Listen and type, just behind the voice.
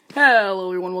Hello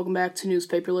everyone, welcome back to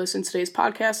Newspaperless. In today's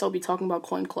podcast, I'll be talking about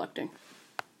coin collecting.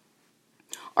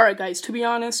 Alright guys, to be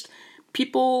honest,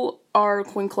 people are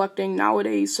coin collecting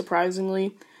nowadays,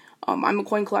 surprisingly. I'm a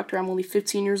coin collector, I'm only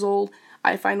 15 years old.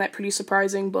 I find that pretty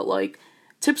surprising, but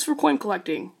tips for coin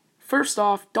collecting. First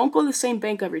off, don't go to the same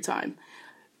bank every time.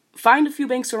 Find a few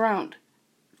banks around.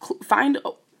 If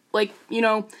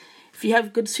you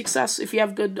have good success, if you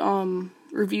have good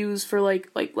reviews for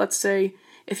let's say,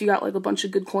 if you got a bunch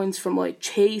of good coins from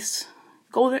Chase,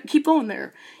 go there, keep going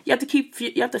there. You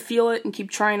have to feel it and keep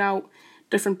trying out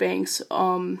different banks.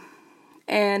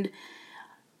 And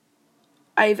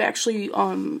I've actually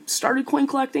started coin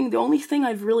collecting. The only thing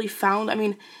I've really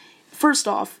found, first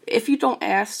off, if you don't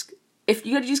ask, if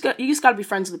you just got to be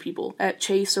friends with the people at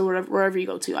Chase or wherever you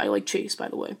go to. I like Chase, by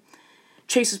the way.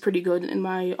 Chase is pretty good in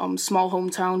my small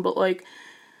hometown, but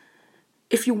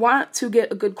if you want to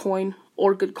get a good coin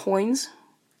or good coins,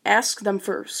 ask them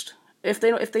first. If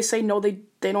they say no, they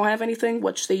don't have anything,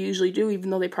 which they usually do,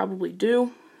 even though they probably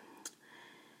do.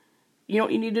 You know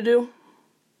what you need to do?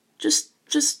 Just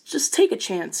take a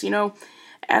chance,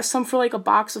 Ask them for a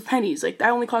box of pennies. That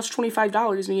only costs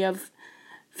 $25 and you have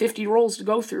 50 rolls to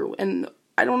go through. And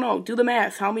I don't know, do the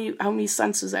math. How many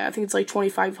cents is that? I think it's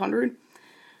 2,500.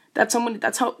 That's a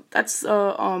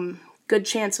good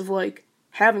chance of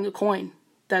having a coin.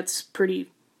 That's pretty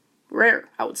rare,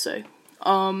 I would say.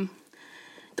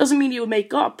 Doesn't mean you'll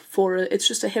make up for it. It's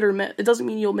just a hit or miss. It doesn't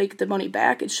mean you'll make the money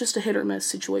back. It's just a hit or miss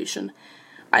situation.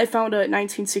 I found a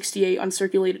 1968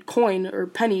 uncirculated coin or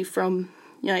penny from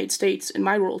the United States in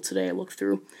my roll today. I looked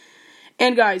through.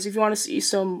 And guys, if you want to see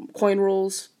some coin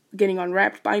rolls getting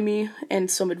unwrapped by me and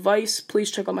some advice,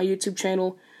 please check out my YouTube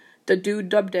channel, The Dude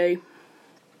Dub Day.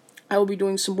 I will be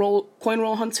doing some coin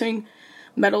roll hunting,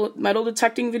 metal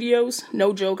detecting videos.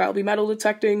 No joke, I'll be metal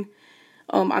detecting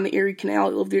on the Erie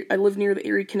Canal. I live near the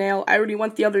Erie Canal. I already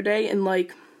went the other day, and my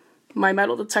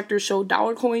metal detector showed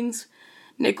dollar coins,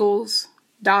 nickels,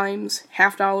 dimes,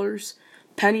 $50,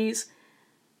 pennies,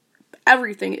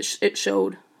 everything it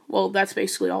showed. Well, that's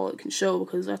basically all it can show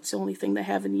because that's the only thing they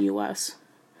have in the U.S.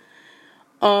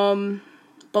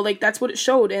 But that's what it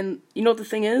showed, and you know what the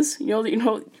thing is?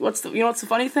 What's the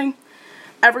funny thing?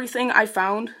 Everything I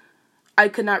found, I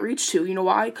could not reach to. You know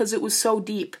why? Because it was so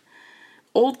deep.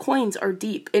 Old coins are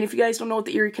deep, and if you guys don't know what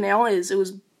the Erie Canal is, it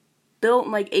was built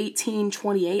in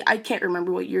 1828. I can't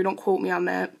remember what year. Don't quote me on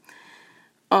that.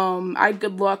 I had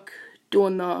good luck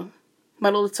doing the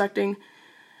metal detecting,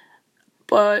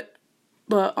 but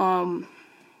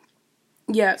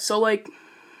yeah. So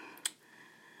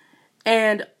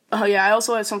and oh yeah, I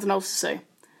also have something else to say.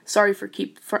 Sorry for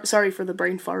the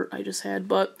brain fart I just had,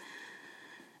 but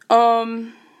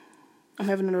I'm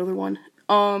having another one.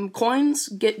 Coins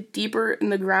get deeper in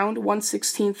the ground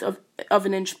 1/16 of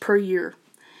an inch per year.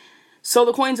 So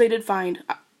the coins I did find,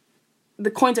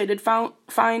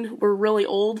 find were really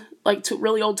old,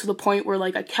 really old to the point where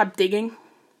I kept digging,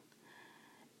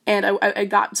 and I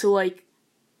got to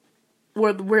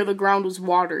where the ground was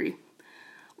watery.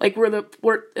 It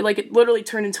literally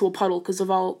turned into a puddle because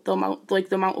of all the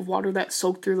amount of water that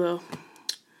soaked through the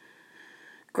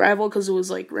gravel because it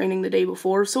was raining the day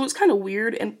before. So it was kind of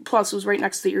weird, and plus it was right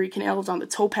next to the Erie Canal. It was on the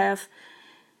towpath.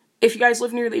 If you guys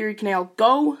live near the Erie Canal,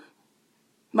 go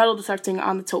metal detecting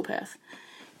on the towpath.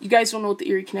 You guys don't know what the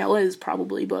Erie Canal is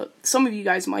probably, but some of you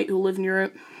guys might who live near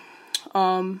it.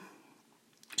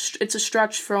 It's a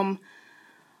stretch from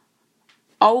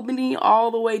Albany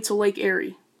all the way to Lake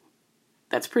Erie.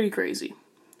 That's pretty crazy.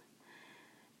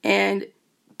 And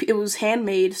it was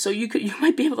handmade, so you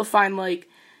might be able to find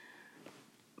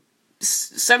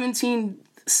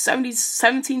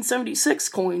 1776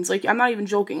 coins. I'm not even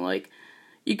joking.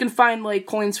 You can find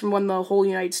coins from when the whole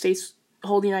United States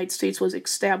was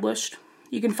established.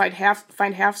 You can find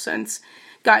half cents.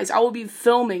 Guys, I will be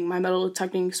filming my metal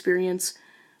detecting experience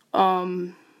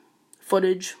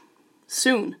footage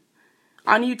soon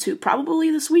on YouTube,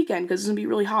 probably this weekend, because it's going to be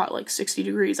really hot, 60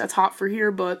 degrees. That's hot for here,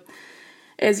 but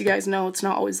as you guys know, it's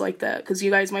not always like that, because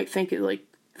you guys might think it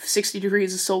 60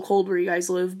 degrees is so cold where you guys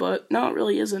live, but no, it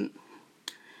really isn't.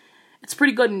 It's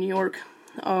pretty good in New York.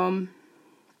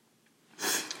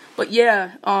 But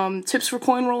yeah, tips for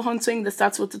coin roll hunting,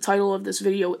 that's what the title of this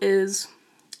video is.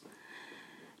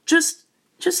 Just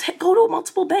go to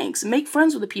multiple banks and make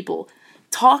friends with the people.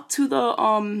 Talk to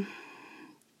the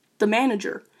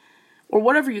manager, or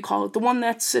whatever you call it, the one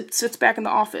that sits back in the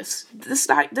office. This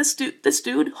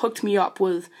dude hooked me up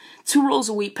with 2 rolls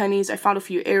of wheat pennies. I found a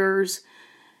few errors.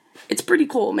 It's pretty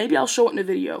cool. Maybe I'll show it in a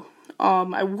video.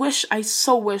 I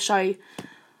so wish I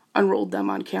unrolled them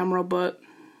on camera, but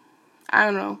I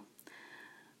don't know.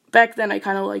 back then I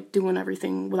kind of like doing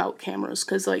everything without cameras,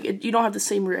 because like you don't have the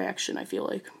same reaction, I feel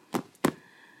like.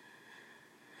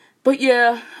 But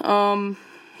yeah, coin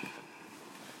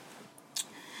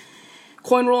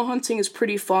roll hunting is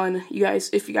pretty fun. You guys,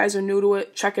 if you guys are new to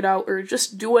it, check it out, or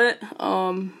just do it.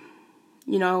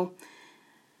 You know,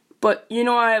 but you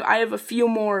know, I have a few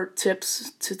more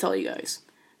tips to tell you guys.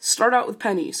 Start out with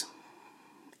pennies.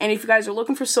 And if you guys are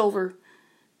looking for silver,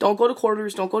 don't go to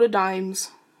quarters, don't go to dimes,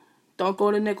 don't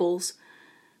go to nickels.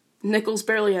 Nickels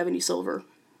barely have any silver.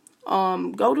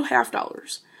 Go to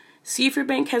 $50. See if your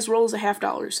bank has rolls of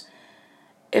 $50.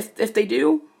 If they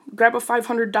do, grab a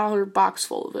 $500 box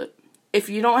full of it. If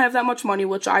you don't have that much money,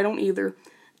 which I don't either,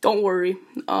 don't worry.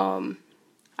 I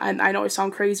know I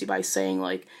sound crazy by saying,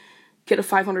 like, get a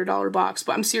 $500 box,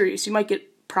 but I'm serious. You might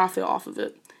get profit off of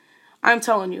it. I'm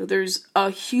telling you, there's a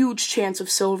huge chance of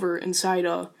silver inside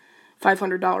a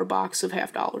 $500 box of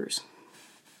 $50.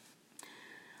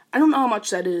 I don't know how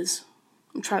much that is.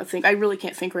 I'm trying to think. I really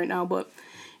can't think right now, but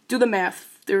do the math.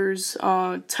 There's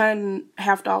 10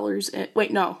 $50.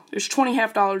 Wait, no. There's 20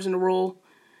 $50 in a roll.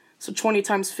 So 20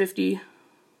 times 50.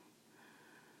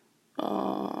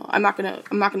 I'm not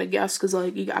gonna guess, because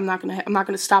like I'm not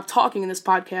gonna stop talking in this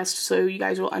podcast, so you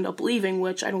guys will end up leaving,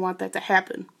 which I don't want that to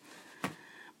happen.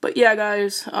 But yeah,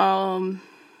 guys,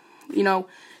 you know,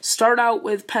 start out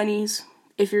with pennies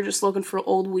if you're just looking for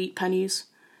old wheat pennies.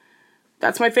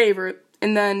 That's my favorite.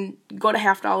 And then go to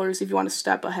 $50 if you want to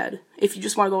step ahead. If you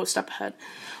just want to go a step ahead.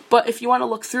 But if you want to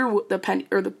look through the penny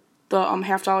or the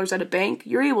 $50 at a bank,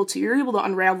 you're able to. You're able to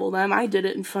unravel them. I did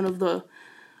it in front of the.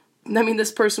 I mean,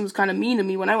 this person was kind of mean to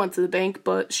me when I went to the bank,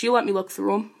 but she let me look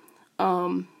through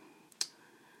them.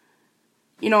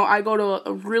 You know, I go to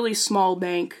a really small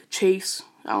bank, Chase.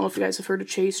 I don't know if you guys have heard of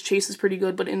Chase. Chase is pretty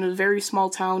good, but in a very small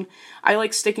town. I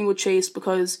like sticking with Chase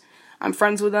because I'm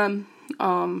friends with them.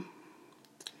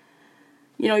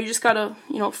 You know, you just gotta,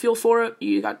 you know, feel for it.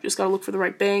 Just gotta look for the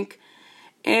right bank.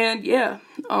 And yeah,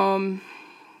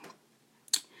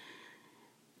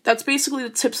 that's basically the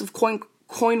tips of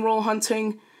coin roll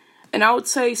hunting. And I would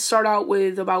say start out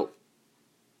with about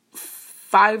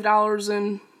 $5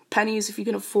 in pennies if you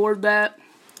can afford that.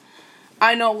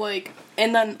 I know, like,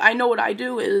 and then I know what I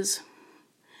do is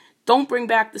don't bring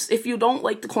back this. If you don't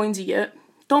like the coins you get,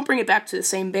 don't bring it back to the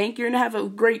same bank. You're gonna have a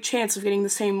great chance of getting the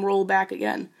same roll back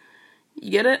again.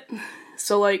 You get it?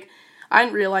 So, like, I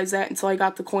didn't realize that until I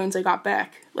got the coins I got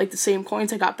back. Like, the same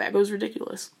coins I got back. It was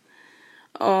ridiculous.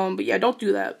 But yeah, don't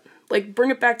do that. Like,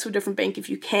 bring it back to a different bank if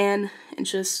you can, and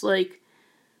just, like,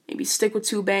 maybe stick with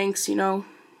 2 banks, you know?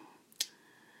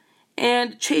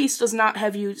 And Chase does not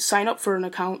have you sign up for an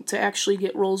account to actually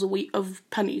get rolls of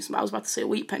pennies. I was about to say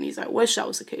wheat pennies. I wish that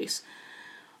was the case.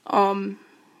 I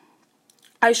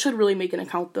should really make an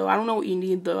account, though. I don't know what you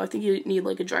need, though. I think you need,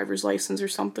 like, a driver's license or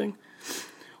something.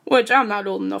 Which, I'm not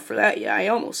old enough for that yet. I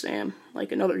almost am.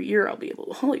 Like, another year I'll be able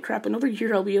to... Holy crap, another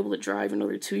year I'll be able to drive.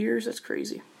 Another 2 years? That's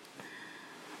crazy.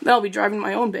 Then I'll be driving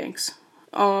my own banks.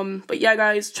 But yeah,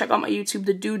 guys, check out my YouTube,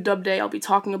 The Dude Dub Day. I'll be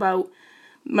talking about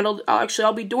metal...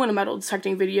 I'll be doing a metal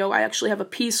detecting video. I actually have a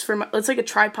piece for... It's like a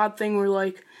tripod thing where,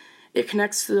 like, it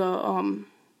connects to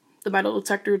the metal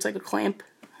detector. It's like a clamp.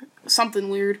 Something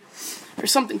weird. Or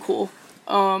something cool.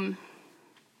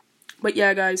 But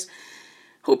yeah, guys...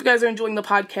 Hope you guys are enjoying the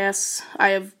podcasts. I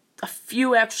have a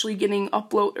few actually getting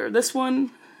uploaded. This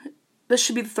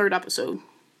should be the 3rd episode.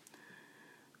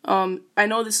 I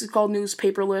know this is called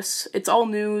Newspaperless. It's all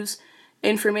news.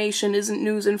 Information isn't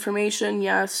news information,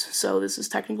 yes, so this is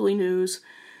technically news.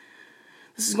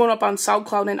 This is going up on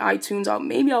SoundCloud and iTunes.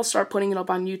 Maybe I'll start putting it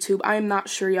up on YouTube. I am not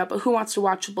sure yet, but who wants to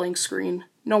watch a blank screen?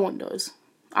 No one does,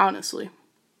 honestly.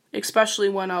 Especially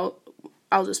when I'll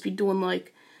just be doing,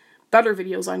 like, better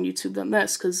videos on YouTube than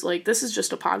this, because, like, this is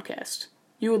just a podcast.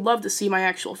 You would love to see my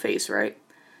actual face, right?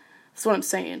 That's what I'm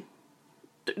saying.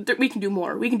 We can do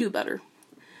more. We can do better.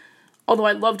 Although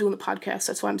I love doing the podcast,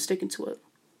 that's why I'm sticking to it.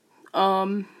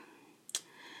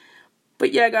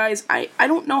 But yeah, guys, I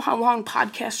don't know how long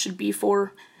podcasts should be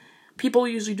for. People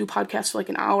usually do podcasts for like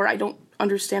an hour. I don't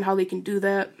understand how they can do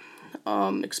that,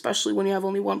 especially when you have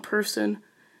only one person.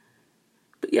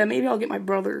 But yeah, maybe I'll get my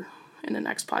brother in the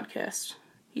next podcast.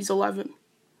 He's 11.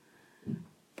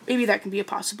 Maybe that can be a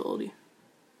possibility.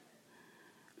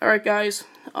 Alright, guys.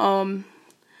 Now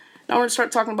we're going to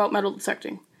start talking about metal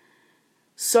detecting.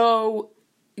 So,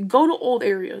 go to old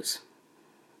areas.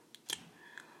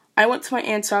 I went to my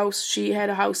aunt's house. She had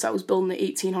a house that was built in the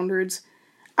 1800s.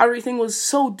 Everything was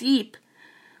so deep.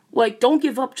 Like, don't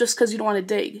give up just because you don't want to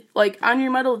dig. Like, on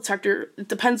your metal detector, it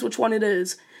depends which one it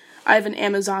is. I have an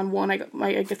Amazon one.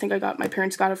 I think my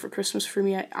parents got it for Christmas for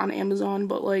me on Amazon,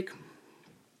 but, like,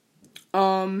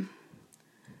 You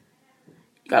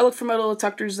gotta look for metal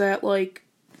detectors that, like,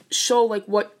 show, like,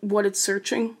 what it's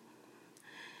searching,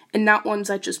 and not ones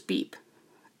that just beep.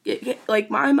 Like,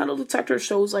 my metal detector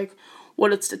shows, like,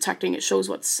 what it's detecting. It shows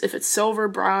if it's silver,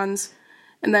 bronze,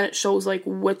 and then it shows, like,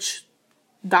 which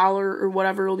dollar or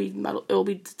whatever it'll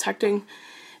be detecting.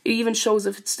 It even shows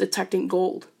if it's detecting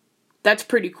gold. That's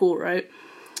pretty cool, right?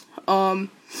 I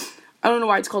don't know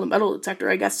why it's called a metal detector.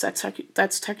 I guess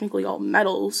that's technically all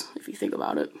metals, if you think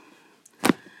about it.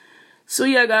 So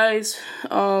yeah, guys,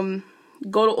 go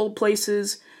to old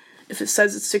places. If it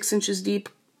says it's 6 inches deep,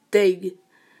 dig.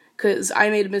 Because I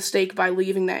made a mistake by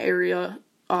leaving that area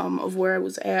of where I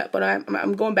was at. But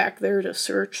I'm going back there to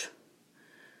search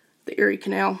the Erie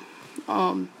Canal.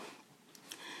 Another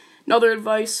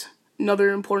advice,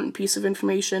 another important piece of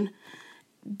information.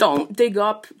 Don't dig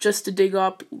up just to dig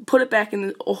up. Put it back in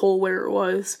the hole where it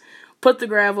was. Put the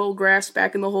grass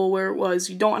back in the hole where it was.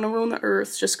 You don't want to ruin the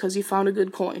earth just because you found a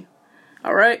good coin.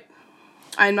 Alright?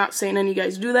 I'm not saying any of you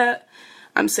guys do that.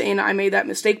 I'm saying I made that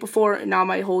mistake before, and now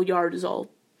my whole yard is all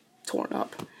torn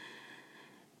up.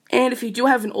 And if you do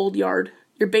have an old yard,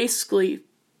 that's basically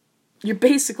good,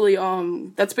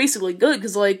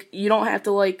 because, like, you don't have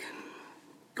to, like,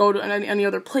 go to any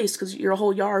other place, because your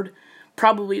whole yard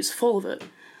probably is full of it.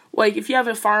 Like, if you have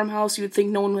a farmhouse, you would think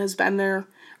no one has been there,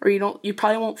 or you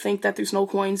probably won't think that there's no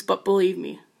coins, but believe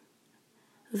me,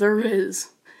 there is.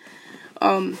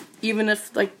 Even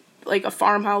if, like a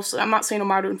farmhouse, I'm not saying a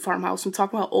modern farmhouse, I'm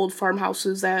talking about old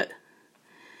farmhouses that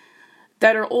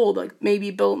are old, like maybe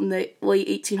built in the late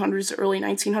 1800s, early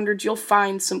 1900s, you'll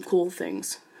find some cool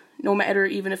things, no matter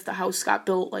even if the house got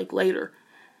built, like, later.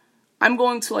 I'm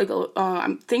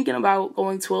thinking about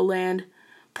going to a land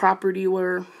property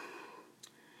where,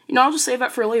 I'll just save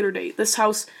that for a later date. This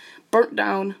house burnt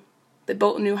down, they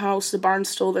built a new house, the barn's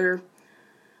still there.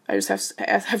 I just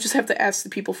have to ask the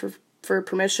people for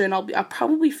permission. I'll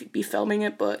probably be filming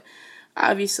it, but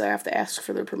obviously I have to ask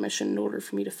for their permission in order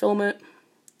for me to film it.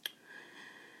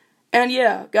 And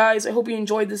yeah, guys, I hope you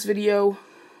enjoyed this video.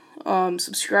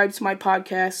 Subscribe to my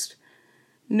podcast,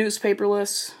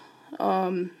 Newspaperless,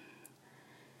 the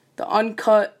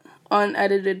uncut,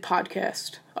 unedited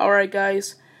podcast. Alright,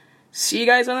 guys. See you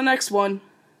guys on the next one.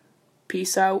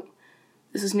 Peace out.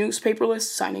 This is Newspaperless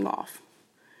signing off.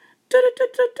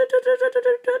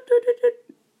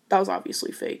 That was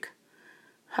obviously fake.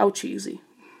 How cheesy.